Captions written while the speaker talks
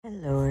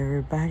Hello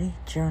everybody,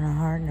 Jonah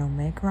Hart, no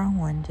make wrong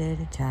one day at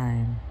a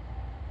time.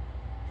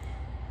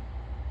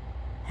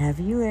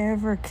 Have you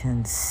ever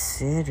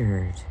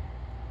considered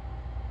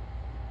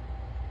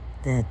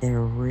that there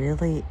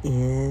really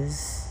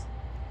is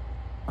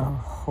a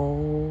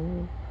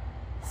whole,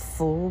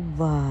 full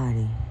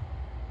body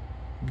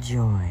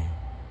joy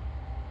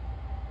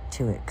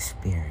to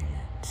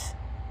experience?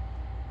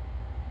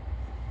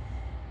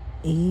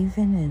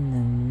 Even in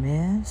the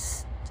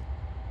midst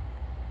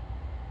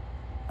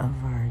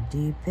of our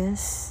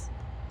deepest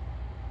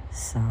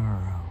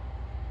sorrow.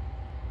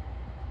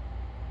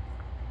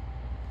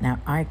 Now,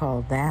 I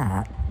call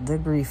that the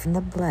grief and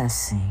the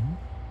blessing,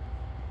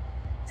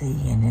 the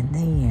yin and the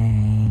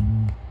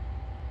yang,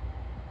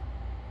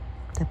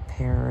 the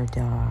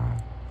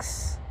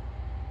paradox.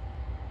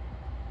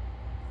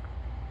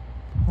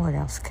 What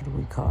else could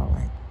we call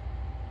it?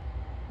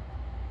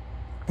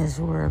 Because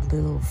we're a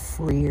little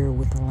freer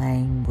with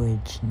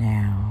language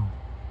now.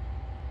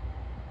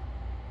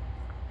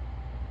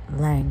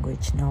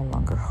 Language no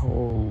longer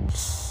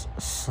holds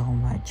so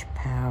much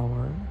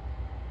power,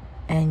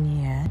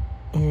 and yet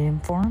it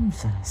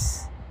informs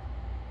us.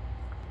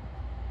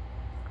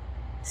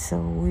 So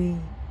we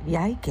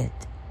yike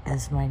it,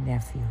 as my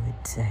nephew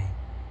would say.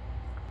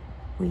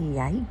 We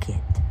yike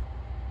it.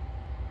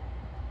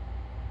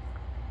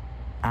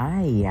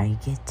 I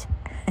yike it.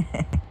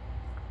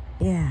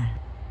 Yeah.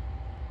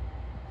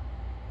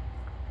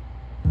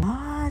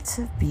 Lots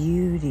of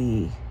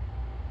beauty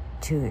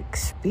to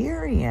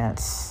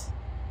experience,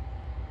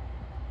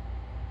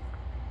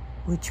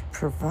 which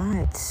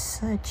provides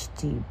such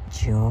deep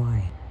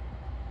joy.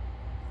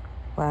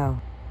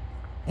 Wow,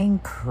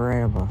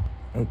 incredible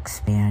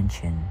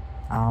expansion,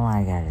 all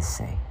I gotta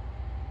say.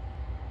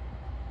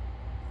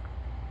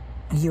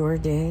 Your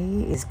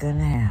day is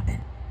gonna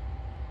happen.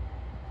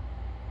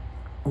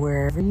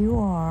 Wherever you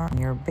are,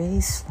 your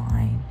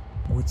baseline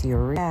with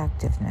your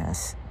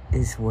reactiveness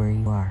is where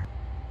you are.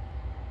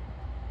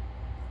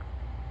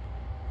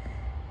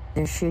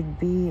 There should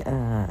be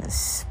a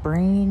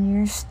spring in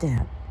your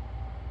step,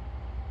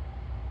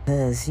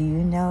 because you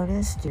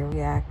noticed your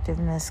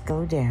reactiveness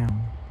go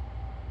down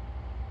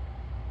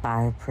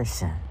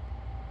 5%.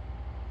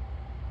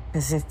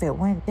 Because if it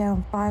went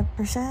down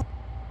 5%,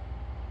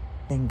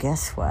 then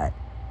guess what?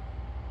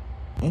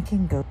 It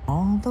can go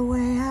all the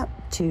way up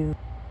to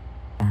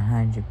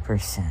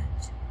 100%.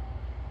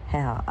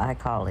 Hell, I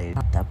call it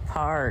the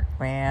park,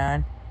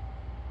 man.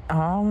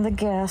 All the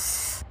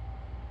guests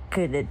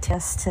could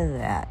attest to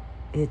that.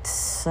 It's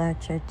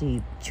such a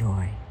deep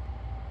joy.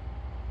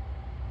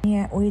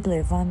 Yet we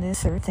live on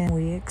this earth and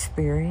we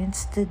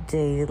experience the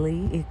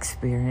daily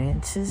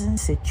experiences and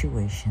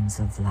situations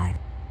of life.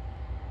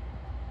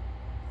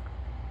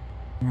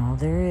 And all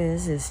there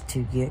is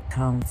to get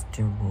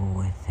comfortable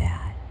with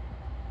that.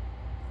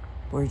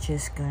 We're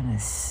just gonna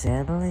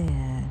settle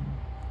in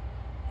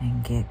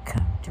and get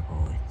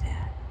comfortable with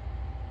that.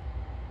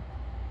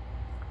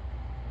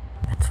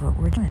 That's what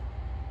we're doing.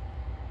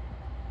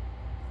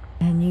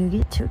 And you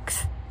get to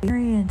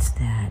experience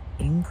that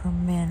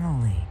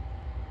incrementally,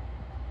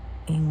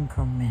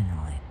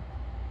 incrementally,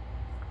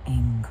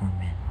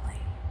 incrementally,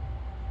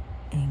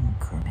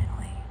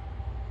 incrementally.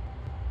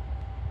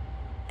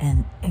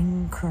 And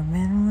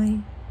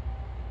incrementally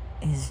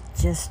is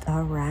just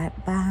all right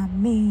by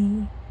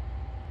me.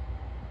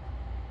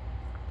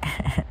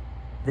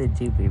 The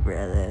Doobie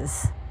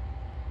Brothers.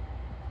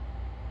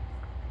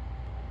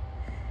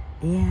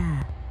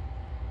 Yeah.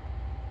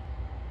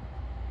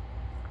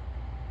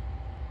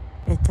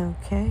 It's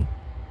okay.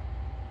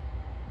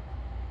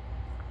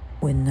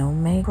 With no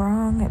make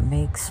wrong, it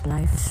makes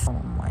life so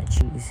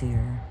much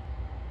easier.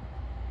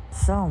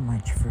 So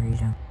much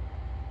freedom.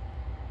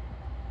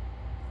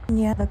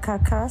 Yeah, the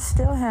caca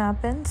still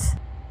happens.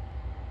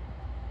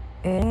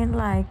 It ain't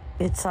like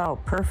it's all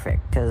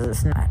perfect, because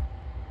it's not.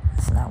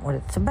 It's not what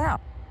it's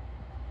about.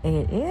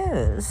 It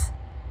is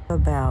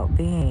about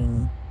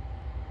being,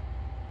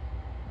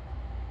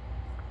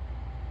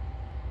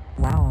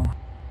 wow,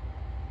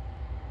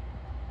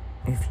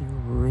 if you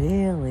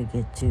really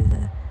get to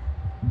the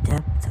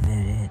depth of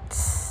it,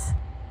 it's,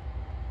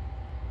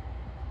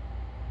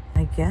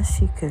 I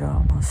guess you could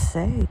almost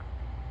say,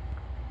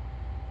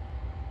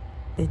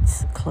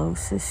 it's the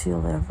closest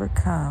you'll ever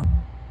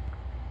come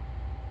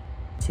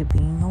to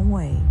being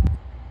awake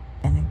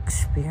and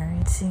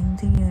experiencing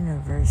the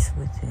universe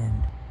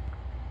within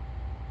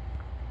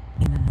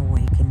in an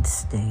awakened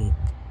state,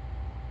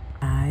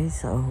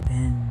 eyes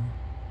open,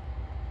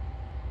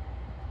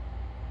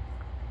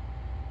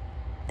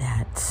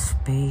 that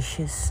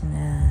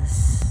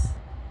spaciousness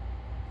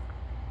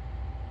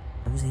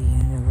of the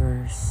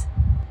universe,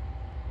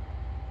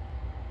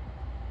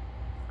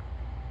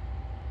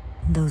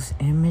 those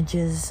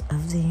images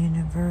of the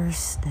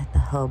universe that the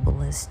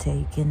Hubble has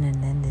taken,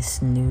 and then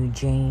this new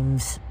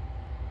James,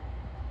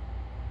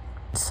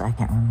 I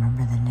can't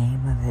remember the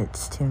name of it,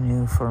 it's too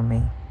new for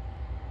me,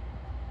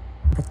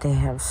 but they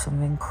have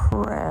some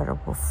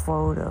incredible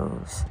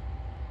photos.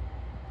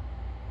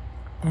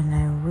 And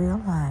I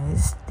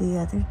realized the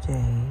other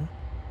day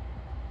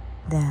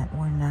that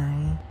when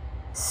I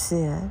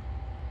sit,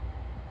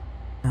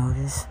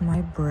 notice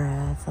my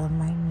breath on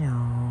my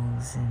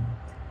nose and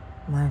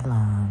my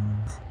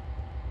lungs.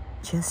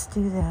 Just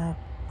do that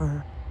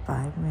for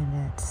 5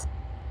 minutes.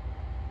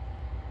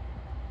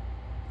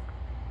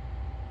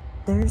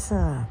 There's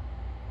a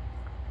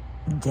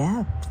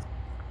depth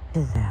to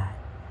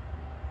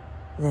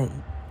that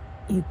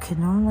you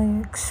can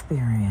only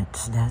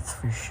experience, that's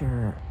for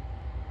sure.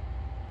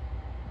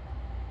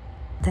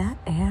 That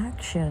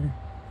action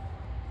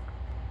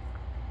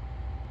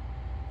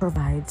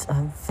provides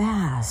a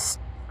vast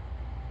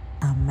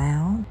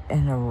amount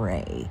and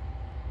array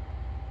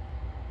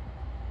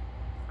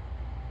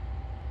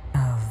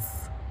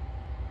of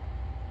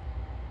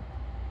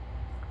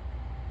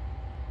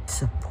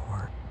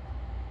support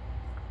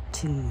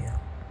to you.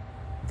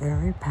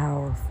 Very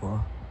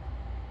powerful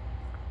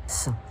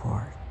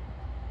support.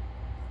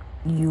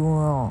 You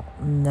will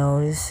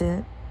notice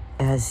it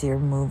as you're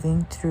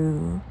moving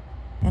through,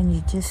 and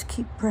you just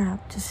keep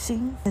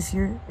practicing as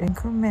you're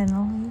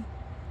incrementally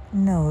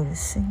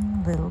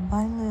noticing little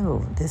by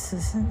little. This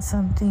isn't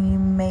something you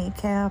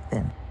make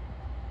happen.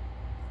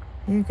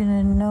 You're going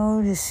to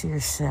notice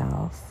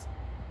yourself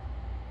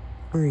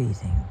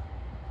breathing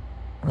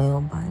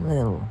little by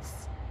little.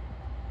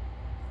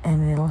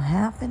 And it'll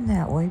happen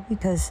that way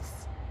because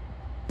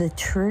the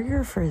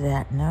trigger for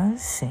that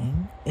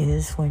noticing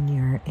is when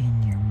you're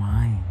in your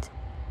mind.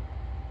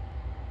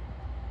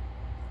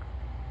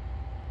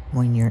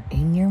 When you're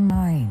in your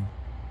mind,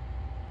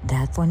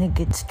 that's when it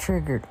gets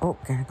triggered. Oh,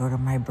 gotta go to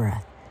my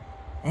breath.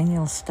 And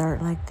you'll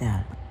start like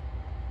that.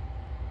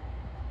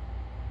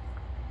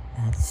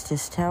 That's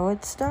just how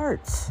it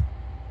starts.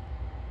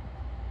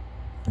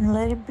 And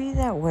let it be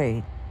that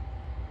way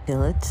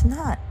till it's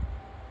not.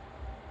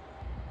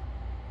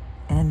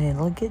 And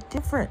it'll get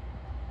different.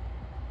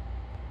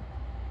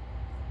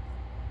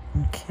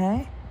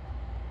 Okay?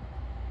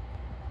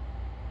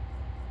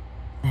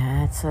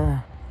 That's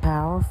a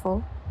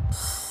powerful,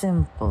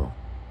 simple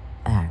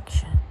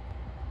action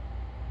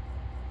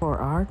for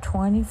our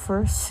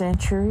 21st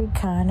century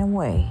kind of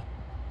way.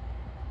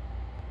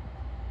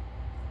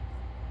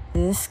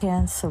 This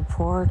can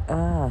support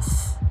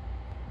us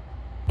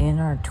in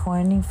our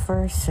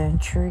 21st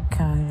century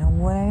kind of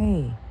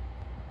way,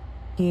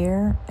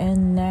 here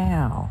and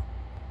now,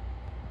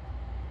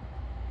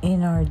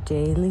 in our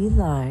daily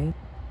life,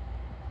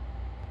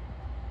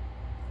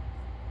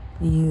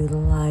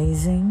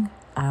 utilizing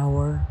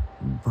our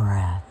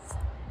breath.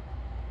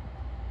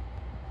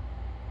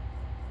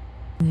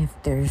 And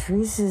if there's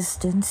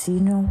resistance, you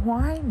know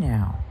why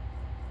now.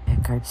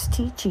 Eckhart's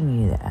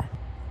teaching you that.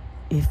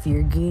 If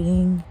you're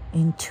getting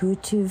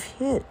intuitive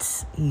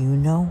hits, you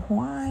know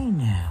why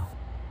now.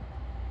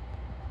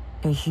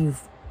 Because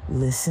you've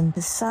listened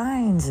to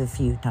signs a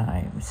few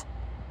times.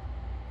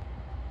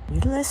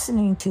 You're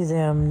listening to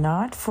them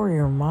not for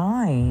your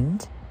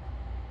mind.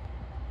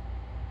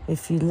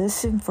 If you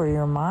listen for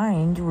your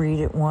mind, read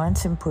it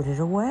once and put it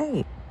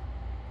away.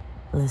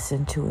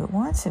 Listen to it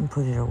once and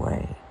put it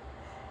away.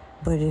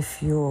 But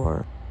if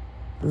you're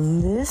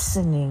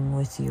listening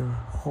with your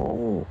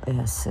whole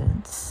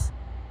essence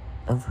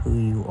of who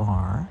you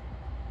are,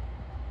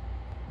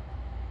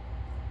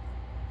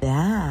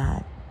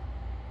 that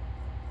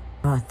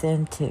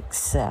authentic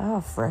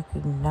self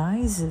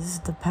recognizes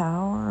the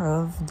power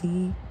of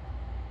the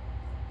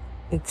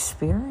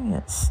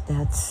experience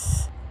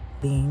that's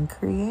being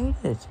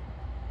created.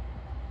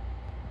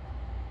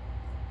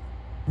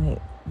 And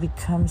it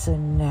becomes a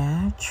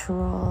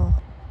natural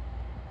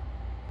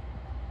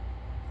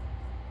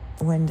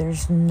when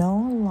there's no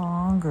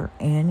longer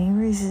any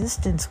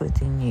resistance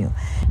within you,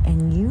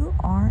 and you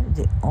are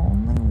the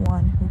only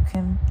one who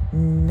can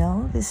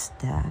notice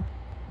that,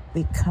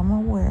 become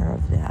aware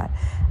of that.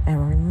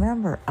 And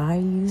remember, I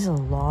use a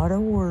lot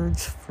of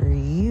words for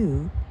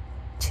you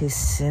to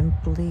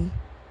simply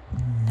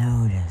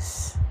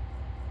notice.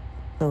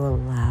 So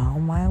allow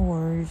my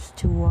words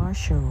to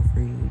wash over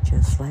you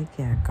just like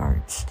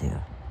Eckhart's do.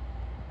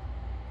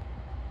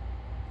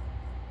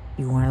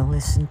 You want to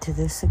listen to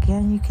this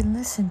again? You can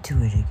listen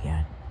to it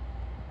again.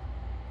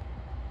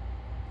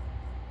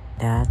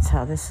 That's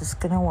how this is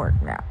going to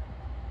work now.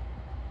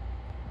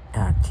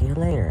 Talk to you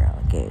later,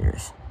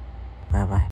 alligators. Bye-bye.